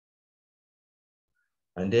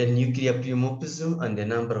 and then nuclear pleomorphism and the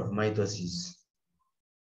number of mitosis.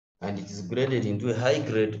 And it is graded into a high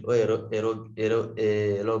grade or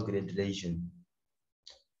a low grade lesion.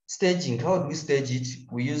 Staging, how do we stage it?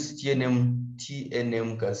 We use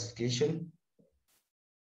TNM classification.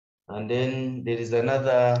 And then there is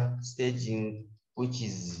another staging which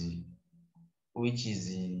is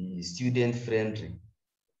student friendly,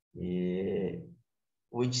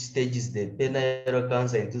 which stages the penile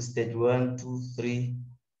cancer into stage 1, 2, 3,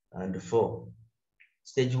 and 4.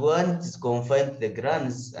 Stage 1 is confined to the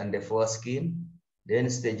glands and the foreskin. Then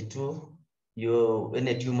stage 2, when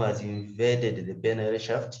a tumor has invaded the penile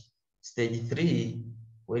shaft. Stage 3,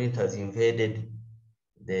 when it has invaded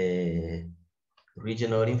the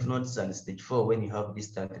regional lymph nodes, and stage 4, when you have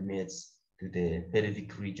distant mets to the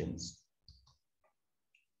pelvic regions.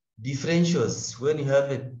 Differentials, when you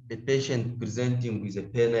have a patient presenting with a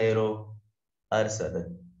penile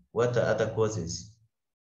ulcer, what are other causes?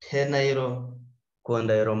 Penile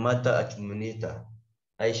condylomata acuminata.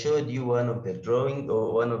 I showed you one of the drawing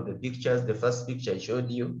or one of the pictures, the first picture I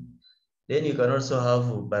showed you. Then you can also have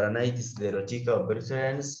baranitis sclerotica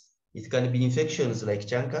obliterans. It can be infections like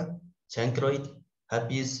chancroid,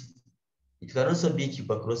 herpes. It can also be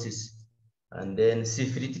tuberculosis, and then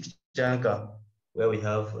syphilitic chancre, where we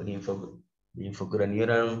have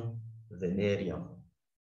lymphogranular venereum.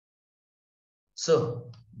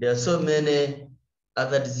 So there are so many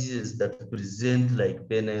other diseases that present like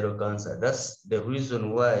penile cancer. That's the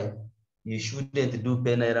reason why you shouldn't do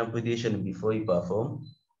penile amputation before you perform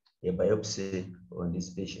a biopsy on these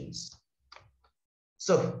patients.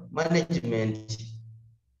 So management,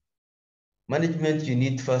 you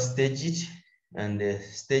need first stage it, and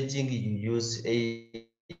staging you use a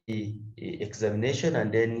examination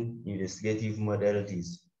and then investigative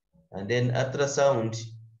modalities. And then ultrasound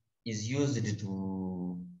is used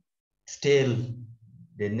to tell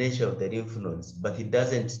the nature of the lymph nodes, but it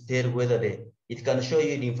doesn't tell whether it can show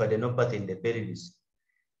you lymphadenopathy in the pelvis,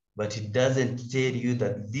 but it doesn't tell you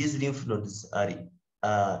that these lymph nodes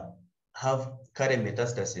have current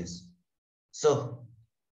metastasis. So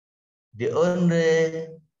the only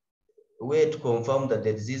way to confirm that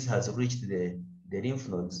the disease has reached the lymph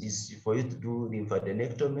nodes is for you to do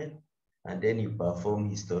lymphadenectomy, and then you perform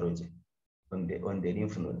histology on the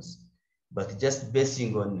lymph nodes. But just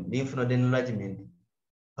basing on lymph node enlargement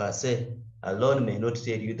per se alone may not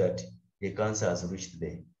tell you that the cancer has reached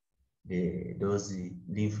those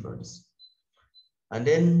lymph nodes. And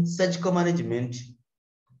then surgical management,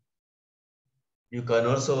 you can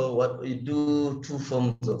also do two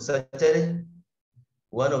forms of surgery.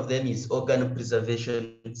 One of them is organ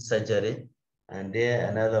preservation surgery, and then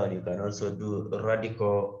another one you can also do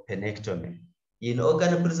radical penectomy. In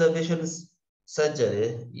organ preservation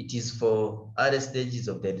surgery, it is for early stages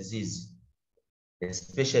of the disease,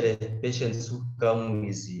 especially patients who come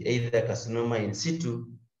with either carcinoma in situ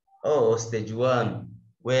or stage 1,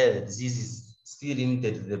 where the disease is still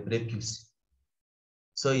limited to the prepuce.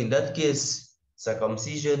 So in that case,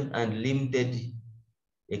 circumcision and limited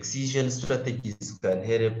excision strategies can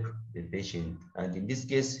help the patient. And in this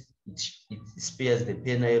case, it spares the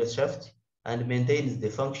penile shaft and maintains the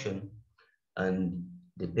function and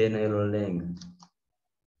the penile length.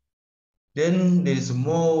 Then there is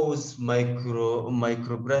Mohs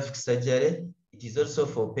micrographic surgery. It is also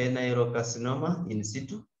for penile carcinoma in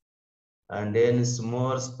situ, and then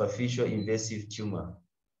small superficial invasive tumor.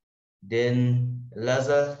 Then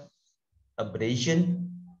laser ablation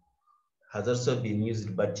has also been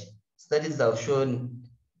used, but studies have shown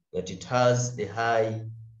that it has a high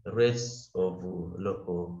rates of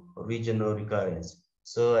local regional recurrence.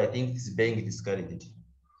 So I think it's being discouraged.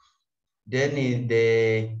 Then in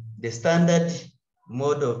the standard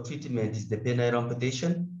mode of treatment is the penile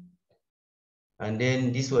amputation. And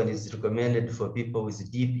then this one is recommended for people with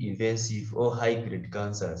deep invasive or high-grade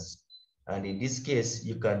cancers. And in this case,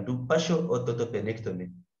 you can do partial or total penectomy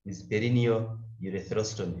with perineal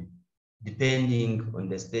urethrostomy, depending on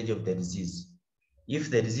the stage of the disease. If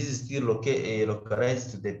the disease is still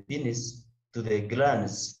localized to the penis, to the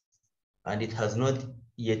glands, and it has not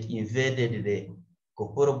yet invaded the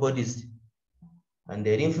corporal bodies and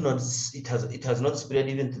the lymph nodes, it has not spread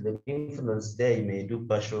even to the lymph nodes, there you may do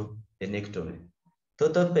partial penectomy.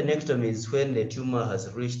 Total penectomy is when the tumor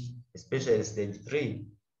has reached, especially stage 3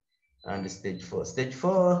 and stage 4. Stage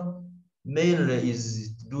 4 mainly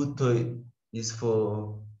is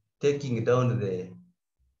for taking down the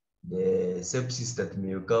sepsis that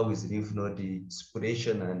may occur with lymph node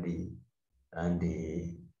suppression and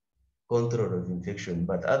the control of infection.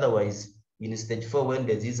 But otherwise, in stage 4, when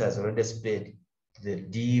the disease has already spread to the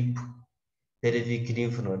deep pelvic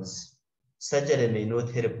lymph nodes, surgery may not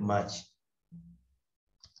help much.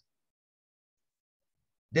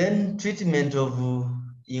 Then treatment of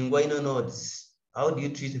inguinal nodes. How do you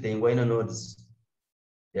treat the inguinal nodes?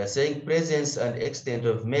 They are saying presence and extent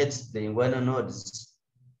of mets, the inguinal nodes,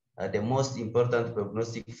 are the most important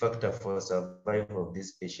prognostic factor for survival of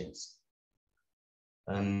these patients.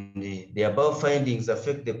 And the above findings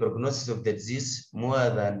affect the prognosis of the disease more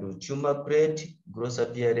than the tumor grade, gross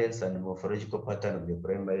appearance, and morphological pattern of the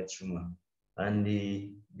primary tumor. And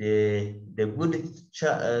the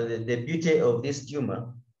beauty of this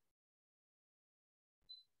tumor,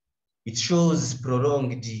 it shows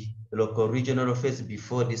prolonged local regional phase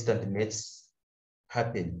before distant mets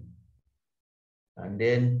happen. And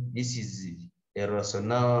then this is a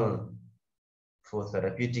rationale for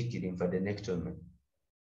therapeutic lymphadenectomy.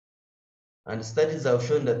 And studies have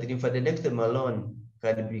shown that lymphadenectomy alone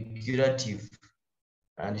can be curative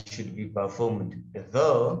and should be performed,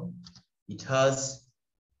 though it is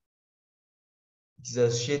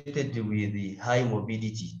associated with the high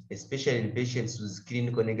morbidity, especially in patients with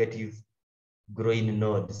clinical negative groin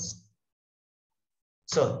nodes.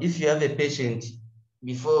 So if you have a patient,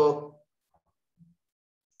 before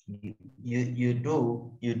you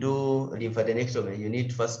do lymphadenectomy, you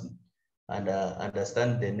need first and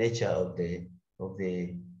understand the nature of the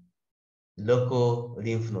local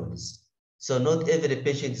lymph nodes. So not every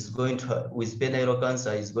patient is going to with penile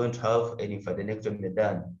cancer is going to have a lymphadenectomy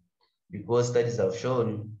done, because studies have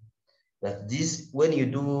shown that when you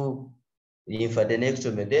do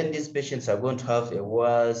lymphadenectomy, then these patients are going to have a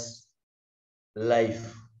worse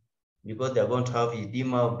life, because they're going to have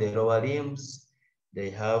edema of the lower limbs. They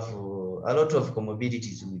have a lot of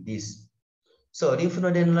comorbidities with this. So lymph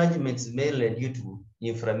node enlargement is mainly due to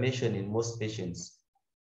inflammation in most patients.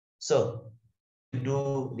 So to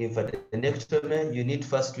do lymphadenectomy, you need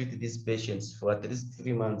first treat these patients for at least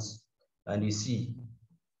 3 months, and you see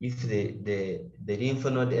if the lymph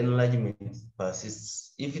node enlargement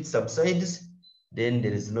persists. If it subsides, then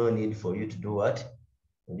there is no need for you to do what?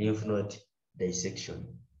 Lymph node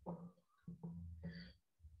dissection.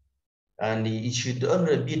 And it should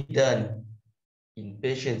only be done in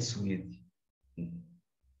patients with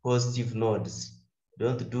positive nodes.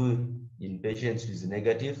 Don't do in patients with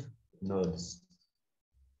negative nodes.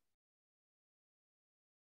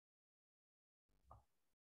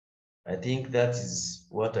 I think that is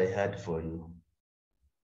what I had for you.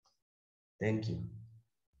 Thank you.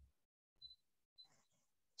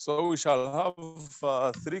 So we shall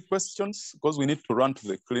have 3 questions because we need to run to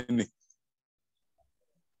the clinic.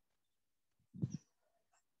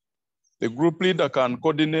 The group leader can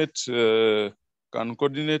coordinate the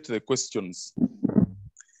questions.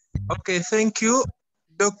 Okay, thank you,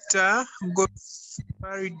 Dr.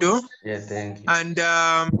 Mwesigwa. Yeah, thank you. And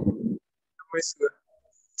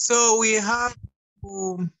so we have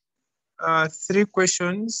 3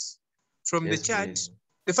 questions from the chat. Please.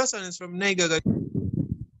 The first one is from Naigaga.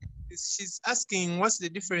 She's asking what's the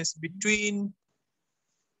difference between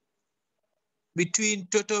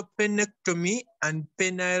total penectomy and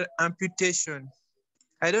penile amputation.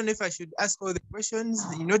 I don't know if I should ask all the questions,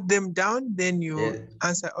 you note them down, then you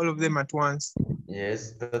answer all of them at once.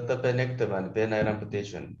 Yes, total penectomy and penile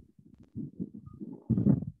amputation.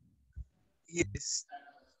 Yes.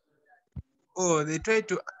 Oh, they tried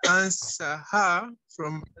to answer her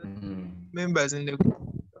from members in the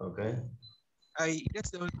group. Okay.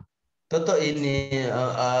 That's the only. Total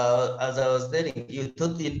as I was telling you, in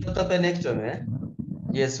total penectomy,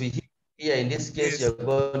 yes, here in this case, you're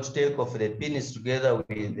going to take off the penis together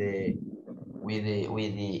with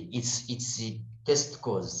its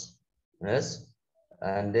testicles, yes,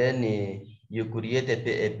 and then you create a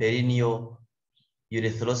perineal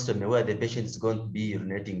urethrostomy where the patient is going to be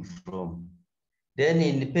urinating from. Then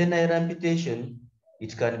in penile amputation,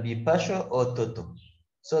 it can be partial or total.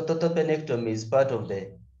 So total penectomy is part of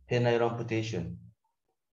the penile amputation.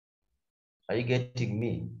 Are you getting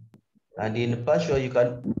me? And in partial, you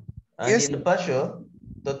can, and in partial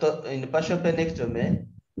penectomy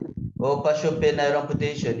or partial penile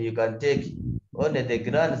amputation, you can take only the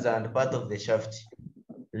glands and part of the shaft,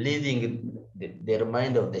 leaving the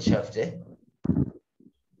remainder of the shaft.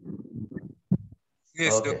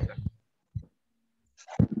 Yes, okay. Doctor.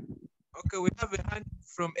 Okay, we have a hand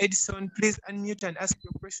from Edison. Please unmute and ask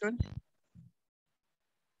your question.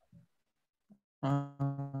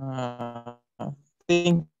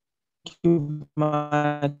 Thank you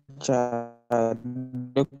much, Dr.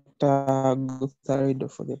 Guthardo,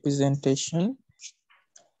 for the presentation.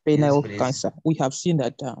 Penile cancer. We have seen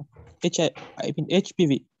that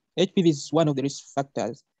HPV. HPV is one of the risk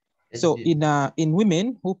factors. So in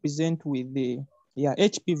women who present with the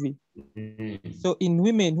HPV. So in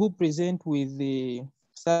women who present with the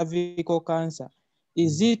cervical cancer,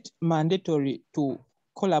 is it mandatory to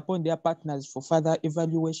call upon their partners for further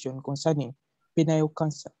evaluation concerning penile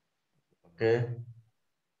cancer? Okay.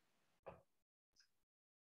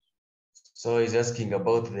 So he's asking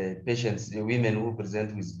about the patients, the women who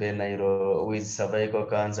present with penile, with cervical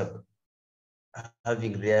cancer,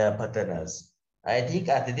 having their partners. I think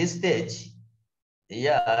at this stage,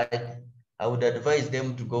 I would advise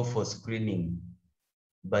them to go for screening.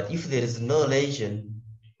 But if there is no lesion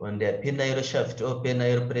on their penile shaft or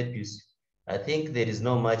penile prepuce, I think there is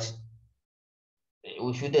no much,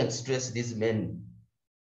 we shouldn't stress these men.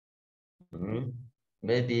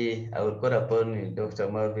 Maybe I will call upon Dr.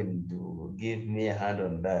 Marvin to give me a hand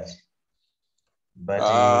on that. But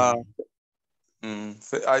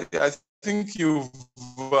I think you've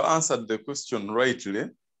answered the question rightly.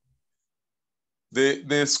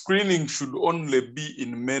 The screening should only be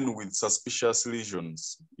in men with suspicious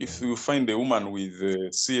lesions. If you find a woman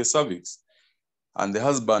with CS cervix and the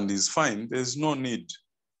husband is fine, there's no need.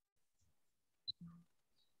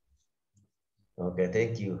 Okay,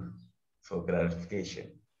 thank you for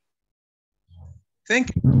clarification.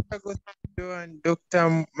 Thank you, Dr. and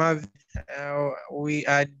Dr. Marvin. We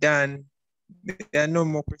are done. There are no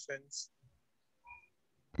more questions.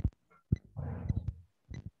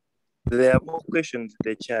 There are more questions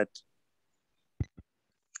in the chat.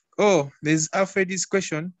 Oh, there's Alfred's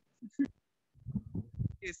question.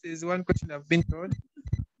 Yes, there's one question I've been told.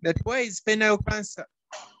 That why is penile cancer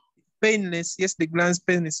painless? Yes, the glans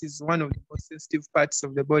penis is one of the most sensitive parts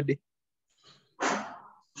of the body.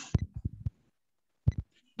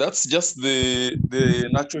 That's just the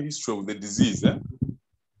natural history of the disease.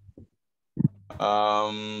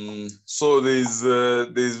 So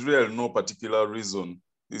there's really no particular reason.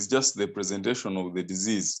 It's just the presentation of the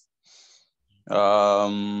disease.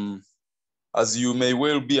 As you may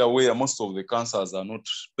well be aware, most of the cancers are not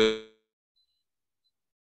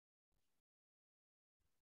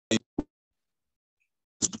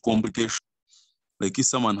complications. Like if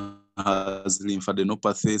someone has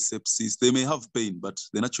lymphadenopathy, sepsis, they may have pain, but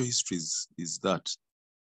the natural history is that.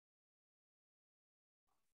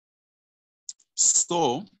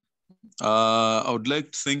 So I would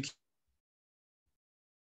like to thank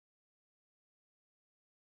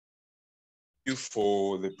you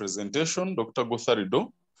for the presentation, Dr.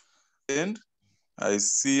 Gotharido. And I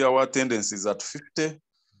see our attendance is at 50.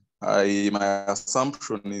 My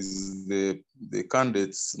assumption is the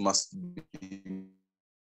candidates must be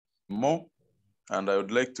more. And I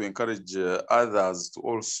would like to encourage others to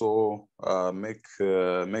also make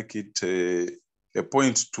it a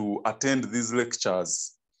point to attend these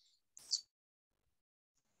lectures.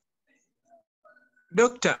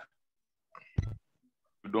 Doctor.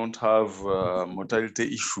 We don't have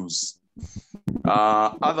mortality issues.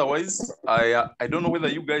 Otherwise, I don't know whether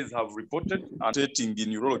you guys have reported updating in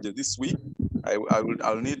urology this week.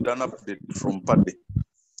 I'll need an update from Paddy.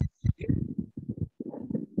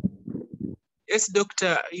 Yes,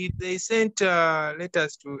 doctor. They sent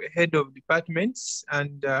letters to head of departments,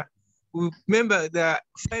 and we remember there are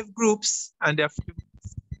 5 groups and there are 5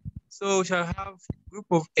 groups. So we shall have a group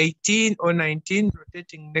of 18 or 19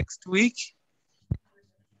 rotating next week.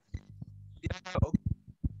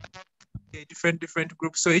 Different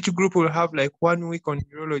groups. So each group will have like 1 week on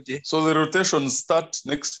urology. So the rotations start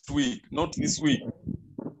next week, not this week.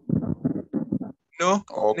 No,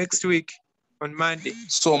 okay. Next week on Monday.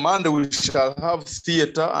 So Monday we shall have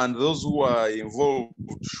theater, and those who are involved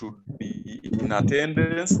should be in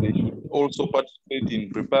attendance. They should also participate in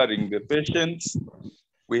preparing the patients.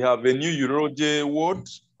 We have a new urology ward,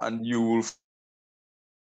 and you will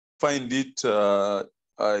find it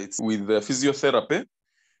it's with the physiotherapy.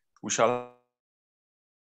 We shall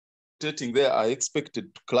there. I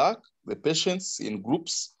expected to clerk the patients in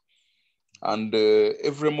groups, and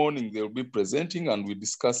every morning they'll be presenting and we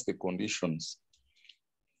discuss the conditions.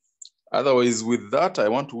 Otherwise, with that, I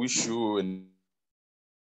want to wish you a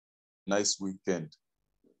nice weekend.